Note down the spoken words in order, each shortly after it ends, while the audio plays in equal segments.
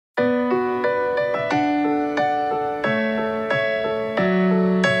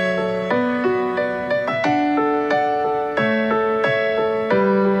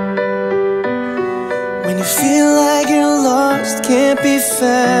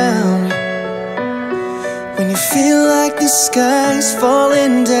found. When you feel like the sky's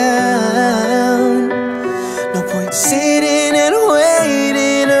falling down, no point sitting and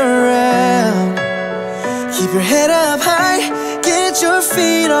waiting around. Keep your head up high, get your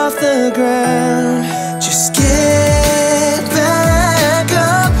feet off the ground. Just get back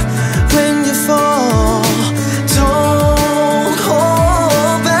up when you fall. Don't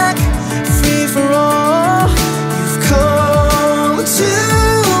hold back, free for all. You've come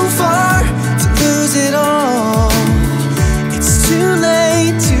too far to lose it all. It's too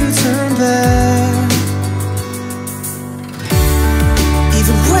late to turn back.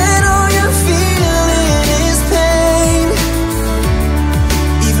 Even when all you're feeling is pain,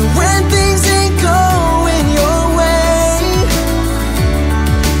 even when things ain't going your way,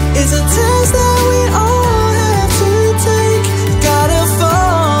 it's a test that we all have to take. You gotta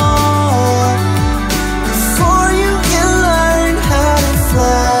fall before you can learn how to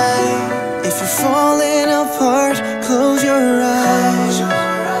fly. If you're falling apart, close your eyes.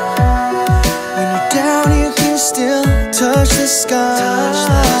 When you're down, you can still touch the sky.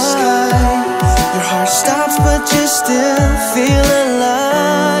 Your heart stops, but you're still feeling